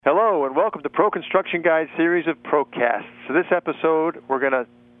welcome to Pro Construction Guide series of Procasts. So this episode, we're going to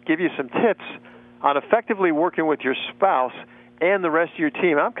give you some tips on effectively working with your spouse and the rest of your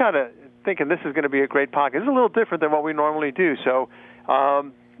team. I'm kind of thinking this is going to be a great podcast. It's a little different than what we normally do. So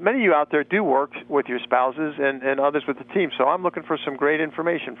many of you out there do work with your spouses and others with the team. So I'm looking for some great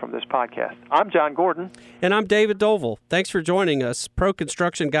information from this podcast. I'm John Gordon. And I'm David Dovell. Thanks for joining us. Pro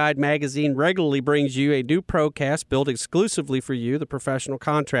Construction Guide magazine regularly brings you a new Procast built exclusively for you, the professional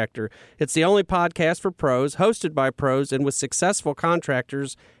contractor. It's the only podcast for pros, hosted by pros, and with successful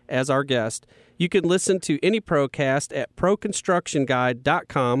contractors as our guest. You can listen to any Procast at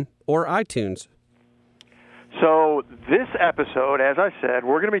proconstructionguide.com or iTunes. So this episode, as I said,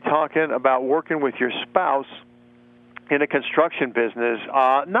 we're going to be talking about working with your spouse in a construction business.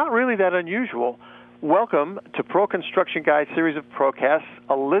 Not really that unusual. Welcome to Pro Construction Guide series of Procasts,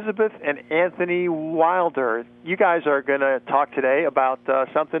 Elizabeth and Anthony Wilder. You guys are going to talk today about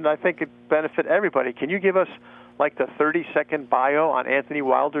something I think could benefit everybody. Can you give us like the 30-second bio on Anthony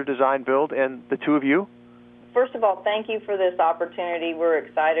Wilder Design Build and the two of you? First of all, thank you for this opportunity. We're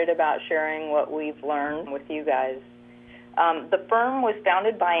excited about sharing what we've learned with you guys. The firm was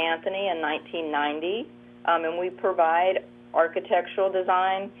founded by Anthony in 1990, and we provide architectural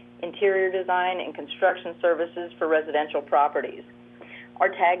design, interior design, and construction services for residential properties. Our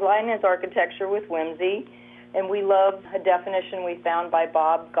tagline is Architecture with Whimsy, and we love a definition we found by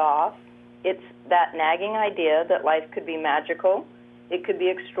Bob Goff. It's that nagging idea that life could be magical, it could be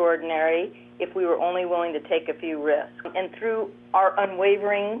extraordinary, if we were only willing to take a few risks. And through our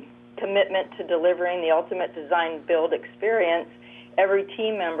unwavering commitment to delivering the ultimate design build experience, every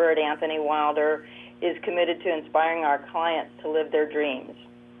team member at Anthony Wilder is committed to inspiring our clients to live their dreams.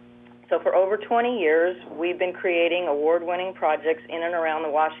 So for over 20 years, we've been creating award-winning projects in and around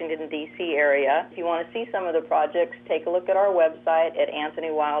the Washington, D.C. area. If you want to see some of the projects, take a look at our website at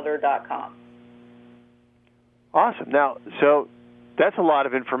anthonywilder.com. Awesome. Now, so that's a lot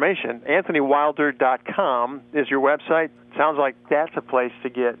of information. AnthonyWilder.com is your website. Sounds like that's a place to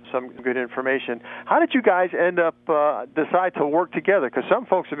get some good information. How did you guys end up decide to work together? Because some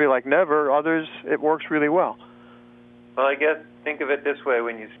folks would be like, never. Others, it works really well. Well, I guess think of it this way.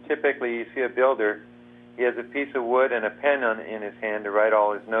 When you typically see a builder, he has a piece of wood and a pen in his hand to write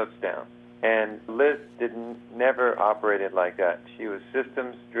all his notes down. And Liz never operated like that. She was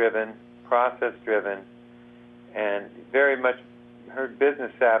systems-driven, process-driven, and very much her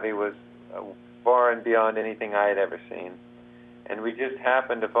business savvy was far and beyond anything I had ever seen. And we just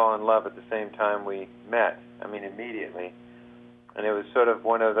happened to fall in love at the same time we met, immediately. And it was sort of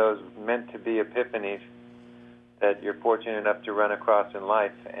one of those meant-to-be epiphanies that you're fortunate enough to run across in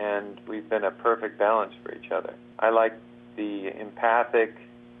life, and we've been a perfect balance for each other. I like the empathic,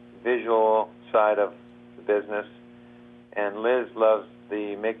 visual side of the business, and Liz loves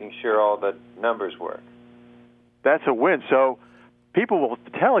the making sure all the numbers work. That's a win. So people will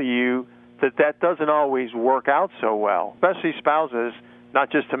tell you that doesn't always work out so well, especially spouses,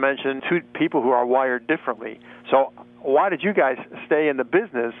 not just to mention two people who are wired differently. So why did you guys stay in the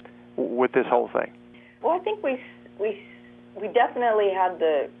business with this whole thing? Well, I think we definitely had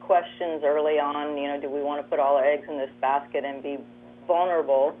the questions early on, do we want to put all our eggs in this basket and be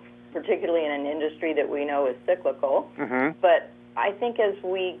vulnerable, particularly in an industry that we know is cyclical. Mm-hmm. But I think as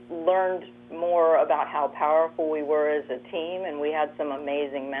we learned more about how powerful we were as a team, and we had some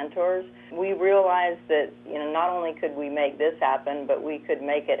amazing mentors, we realized that not only could we make this happen, but we could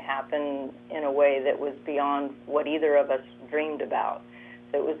make it happen in a way that was beyond what either of us dreamed about.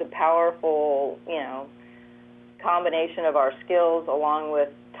 So it was a powerful, combination of our skills along with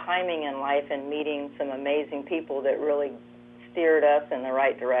timing in life and meeting some amazing people that really steered us in the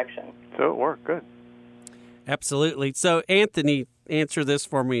right direction. So it worked good. Absolutely. So, Anthony, answer this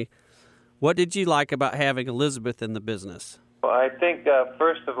for me. What did you like about having Elizabeth in the business? Well, I think,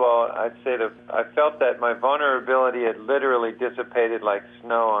 first of all, I'd say that I felt that my vulnerability had literally dissipated like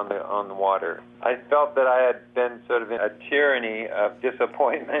snow on the water. I felt that I had been sort of in a tyranny of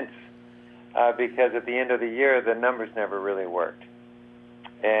disappointments because at the end of the year, the numbers never really worked.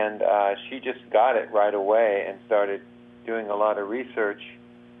 And she just got it right away and started doing a lot of research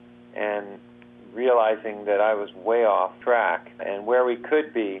and realizing that I was way off track and where we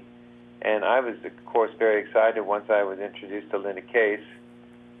could be. And I was, of course, very excited once I was introduced to Linda Case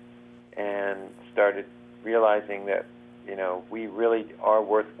and started realizing that, we really are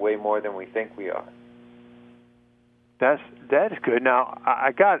worth way more than we think we are. That is good. Now,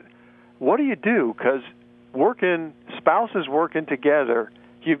 what do you do? Because spouses working together,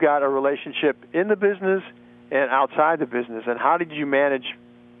 you've got a relationship in the business and outside the business. And how did you manage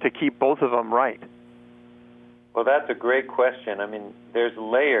to keep both of them right? Well, that's a great question. There's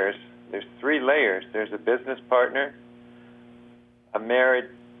layers there's 3 layers. There's a business partner, a married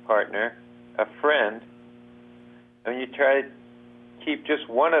partner, a friend, and you try to keep just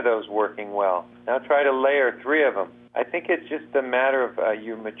one of those working well. Now try to layer 3 of them. I think it's just a matter of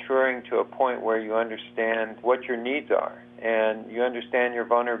you maturing to a point where you understand what your needs are, and you understand your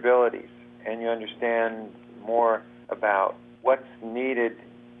vulnerabilities, and you understand more about what's needed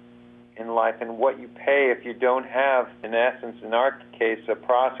in life and what you pay if you don't have, in essence, in our case, a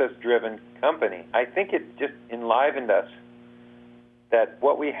process-driven company. I think it just enlivened us that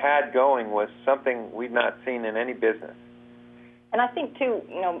what we had going was something we'd not seen in any business. And I think, too,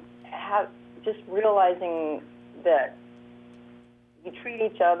 just realizing that you treat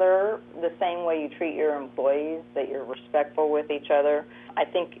each other the same way you treat your employees, that you're respectful with each other. I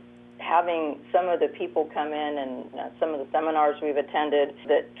think having some of the people come in and some of the seminars we've attended,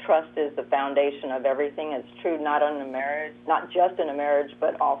 that trust is the foundation of everything. It's true not in a marriage, not just in a marriage,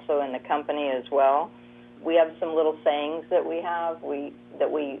 but also in the company as well. We have some little sayings that we have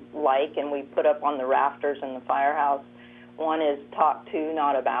that we like and we put up on the rafters in the firehouse. One is talk to,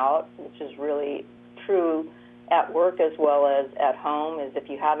 not about, which is really true at work as well as at home, is if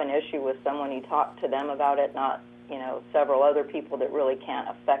you have an issue with someone, you talk to them about it, not several other people that really can't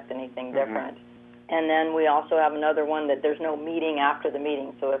affect anything different. And then we also have another one that there's no meeting after the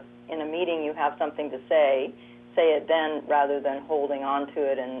meeting. So if in a meeting you have something to say it then rather than holding on to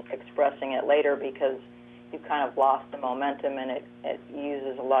it and expressing it later, because you kind of lost the momentum and it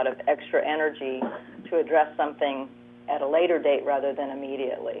uses a lot of extra energy to address something at a later date rather than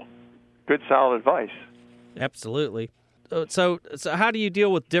immediately. Good, solid advice. Absolutely. So how do you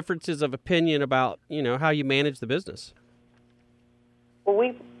deal with differences of opinion about, how you manage the business? Well,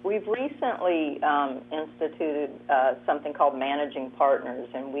 we've recently instituted something called Managing Partners,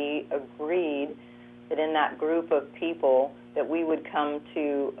 and we agreed that in that group of people that we would come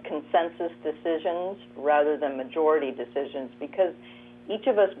to consensus decisions rather than majority decisions, because each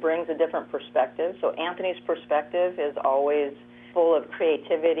of us brings a different perspective. So Anthony's perspective is always full of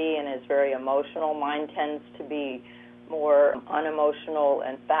creativity and is very emotional. Mine tends to be more unemotional.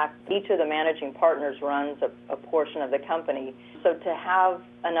 In fact, each of the managing partners runs a portion of the company. So to have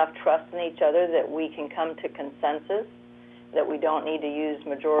enough trust in each other that we can come to consensus, that we don't need to use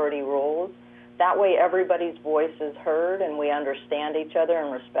majority rules, that way everybody's voice is heard and we understand each other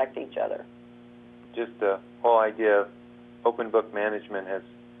and respect each other. Just the whole idea of open book management has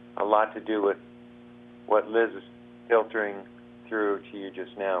a lot to do with what Liz is filtering through to you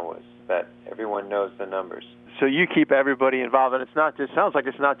just now, was that everyone knows the numbers. So you keep everybody involved, and sounds like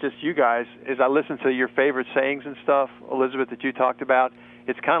it's not just you guys. As I listen to your favorite sayings and stuff, Elizabeth, that you talked about,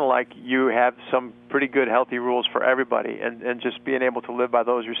 it's kind of like you have some pretty good, healthy rules for everybody, and just being able to live by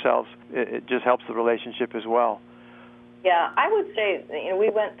those yourselves, it just helps the relationship as well. Yeah, I would say, we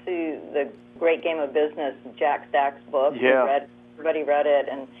went to the Great Game of Business, Jack Stack's book. Yeah. Everybody read it,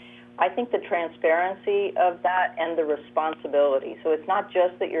 and I think the transparency of that and the responsibility. So it's not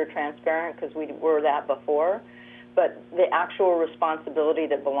just that you're transparent, because we were that before, but the actual responsibility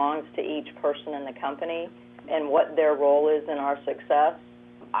that belongs to each person in the company and what their role is in our success,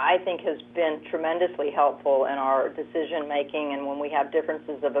 I think has been tremendously helpful in our decision making. And when we have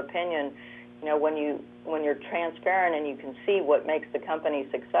differences of opinion, when you're transparent and you can see what makes the company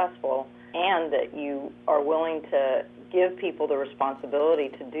successful, and that you are willing to give people the responsibility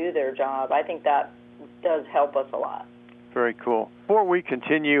to do their job, I think that does help us a lot. Very cool. Before we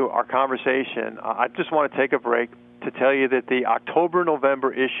continue our conversation, I just want to take a break to tell you that the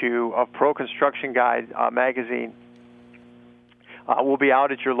October-November issue of Pro Construction Guide magazine will be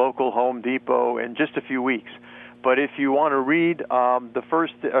out at your local Home Depot in just a few weeks. But if you want to read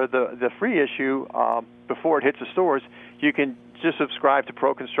the free issue before it hits the stores, you can just subscribe to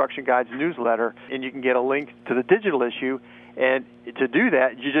Pro Construction Guide's newsletter, and you can get a link to the digital issue. And to do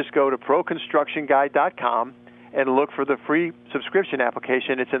that, you just go to proconstructionguide.com and look for the free subscription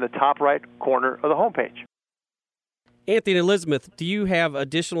application. It's in the top right corner of the homepage. Anthony and Elizabeth, do you have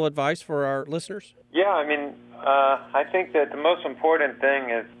additional advice for our listeners? Yeah, I think that the most important thing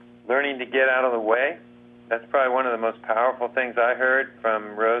is learning to get out of the way. That's probably one of the most powerful things I heard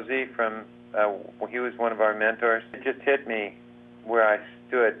from Rosie. He was one of our mentors. It just hit me where I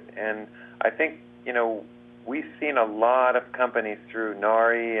stood. And I think, we've seen a lot of companies through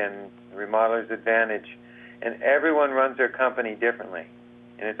NARI and Remodeler's Advantage, and everyone runs their company differently.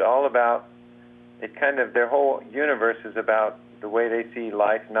 And it's all about, their whole universe is about the way they see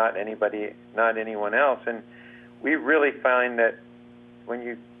life, not anyone else. And we really find that when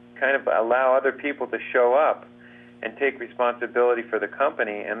you kind of allow other people to show up and take responsibility for the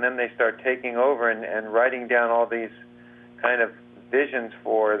company, and then they start taking over and writing down all these kind of visions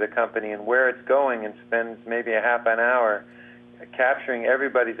for the company and where it's going and spends maybe a half an hour capturing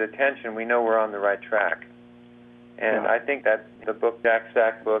everybody's attention, we know we're on the right track. And I think that the book, Jack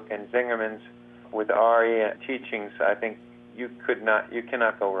Stack's book, and Zingerman's with Ari teachings, I think you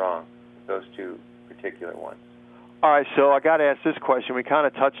cannot go wrong with those two particular ones. All right, so I got to ask this question. We kind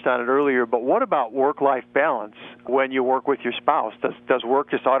of touched on it earlier, but what about work-life balance when you work with your spouse? Does work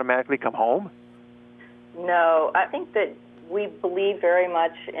just automatically come home? No, I think that we believe very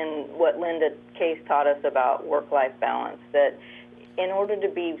much in what Linda Case taught us about work-life balance, that in order to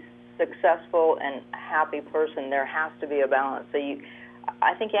be successful and a happy person, there has to be a balance. So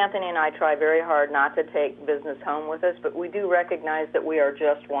I think Anthony and I try very hard not to take business home with us, but we do recognize that we are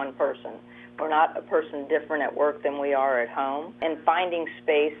just one person. We're not a person different at work than we are at home. And finding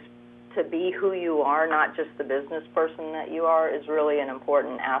space to be who you are, not just the business person that you are, is really an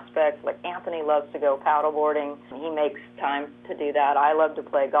important aspect. Like Anthony loves to go paddleboarding. He makes time to do that. I love to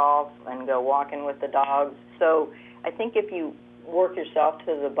play golf and go walking with the dogs. So I think if you work yourself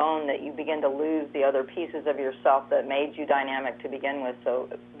to the bone, that you begin to lose the other pieces of yourself that made you dynamic to begin with. So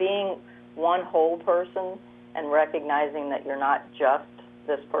being one whole person and recognizing that you're not just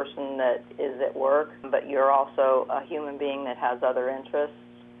this person that is at work, but you're also a human being that has other interests,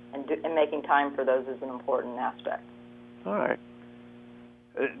 and making time for those is an important aspect. All right.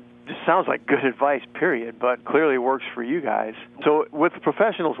 It just sounds like good advice, period, but clearly works for you guys. So with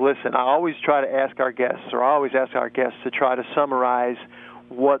professionals listen, I always try to ask our guests, or I always ask our guests to try to summarize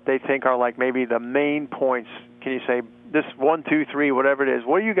what they think are like maybe the main points. Can you say this 1, 2, 3, whatever it is?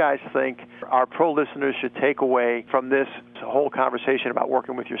 What do you guys think our pro listeners should take away from this whole conversation about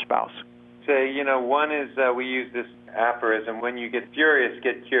working with your spouse? Say, one is we use this aphorism: when you get furious,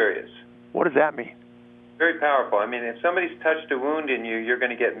 get curious. What does that mean? Very powerful. I mean, if somebody's touched a wound in you, you're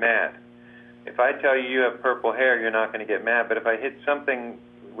going to get mad. If I tell you you have purple hair, you're not going to get mad. But if I hit something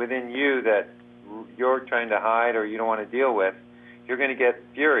within you that you're trying to hide or you don't want to deal with, you're going to get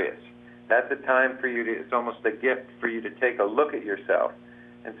furious. That's a time for you to, it's almost a gift for you to take a look at yourself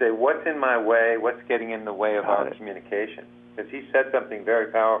and say, what's in my way? What's getting in the way of our communication? Because he said something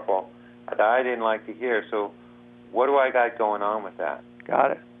very powerful that I didn't like to hear. So what do I got going on with that?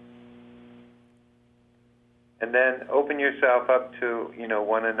 Got it. And then open yourself up to,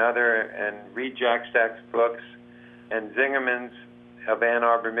 one another, and read Jack Stack's books and Zingerman's of Ann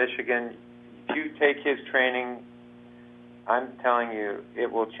Arbor, Michigan. If you take his training, I'm telling you,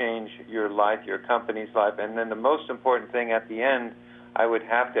 it will change your life, your company's life. And then the most important thing at the end, I would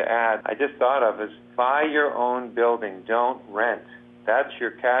have to add, I just thought of, is buy your own building. Don't rent. That's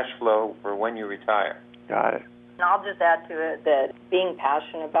your cash flow for when you retire. Got it. And I'll just add to it that being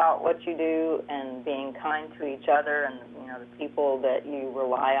passionate about what you do and being kind to each other and, the people that you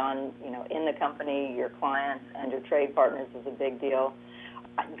rely on, in the company, your clients and your trade partners is a big deal.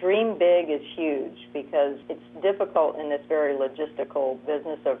 Dream big is huge because it's difficult in this very logistical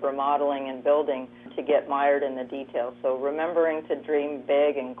business of remodeling and building to get mired in the details. So remembering to dream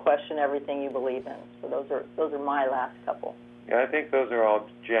big and question everything you believe in. So those are my last couple. Yeah, I think those are all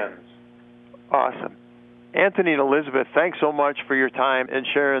gems. Awesome. Anthony and Elizabeth, thanks so much for your time and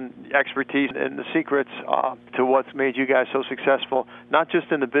sharing expertise and the secrets to what's made you guys so successful, not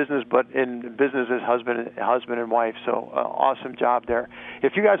just in the business, but in business as husband and wife. So awesome job there.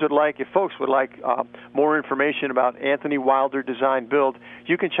 If folks would like more information about Anthony Wilder Design Build,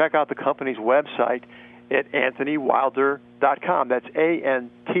 you can check out the company's website at anthonywilder.com. That's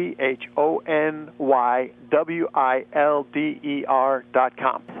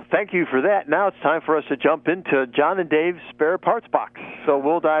ANTHONYWILDER.com. Thank you for that. Now it's time for us to jump into John and Dave's spare parts box. So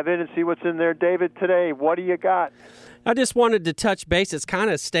we'll dive in and see what's in there. David, today, what do you got? I just wanted to touch base. It's kind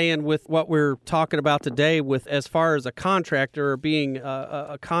of staying with what we're talking about today with as far as a contractor or being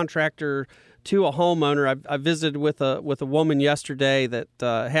a contractor to a homeowner. I visited with a woman yesterday that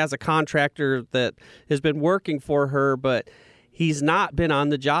has a contractor that has been working for her, but he's not been on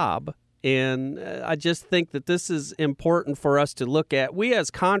the job. And I just think that this is important for us to look at. We as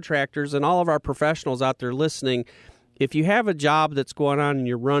contractors and all of our professionals out there listening, if you have a job that's going on and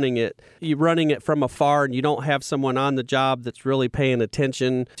you're running it from afar and you don't have someone on the job that's really paying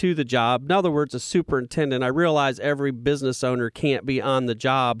attention to the job, in other words, a superintendent, I realize every business owner can't be on the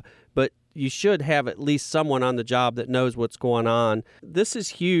job, but you should have at least someone on the job that knows what's going on. This is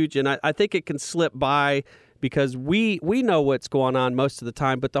huge, and I think it can slip by because we know what's going on most of the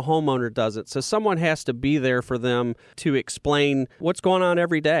time, but the homeowner doesn't. So someone has to be there for them to explain what's going on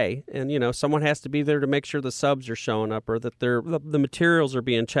every day. And, someone has to be there to make sure the subs are showing up or that the materials are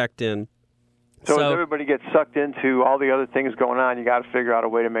being checked in. So as everybody gets sucked into all the other things going on, you got to figure out a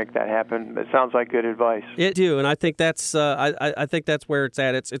way to make that happen. It sounds like good advice. It do, and I think that's I think that's where it's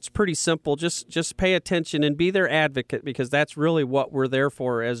at. It's pretty simple. Just pay attention and be their advocate, because that's really what we're there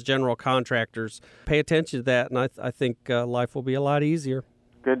for as general contractors. Pay attention to that, and I think life will be a lot easier.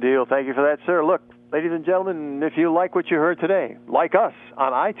 Good deal. Thank you for that, sir. Look, ladies and gentlemen, if you like what you heard today, like us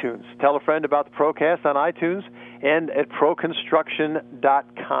on iTunes. Tell a friend about the Procast on iTunes and at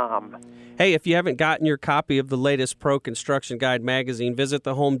proconstruction.com. Hey, if you haven't gotten your copy of the latest Pro Construction Guide magazine, visit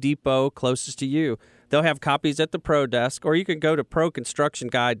the Home Depot closest to you. They'll have copies at the Pro Desk, or you can go to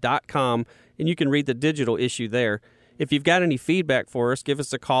proconstructionguide.com and you can read the digital issue there. If you've got any feedback for us, give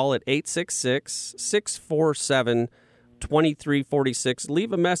us a call at 866-647-2346.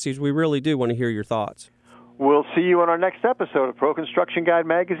 Leave a message. We really do want to hear your thoughts. We'll see you on our next episode of Pro Construction Guide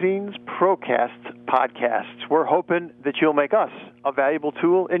Magazine's Procast Podcasts. We're hoping that you'll make us a valuable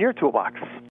tool in your toolbox.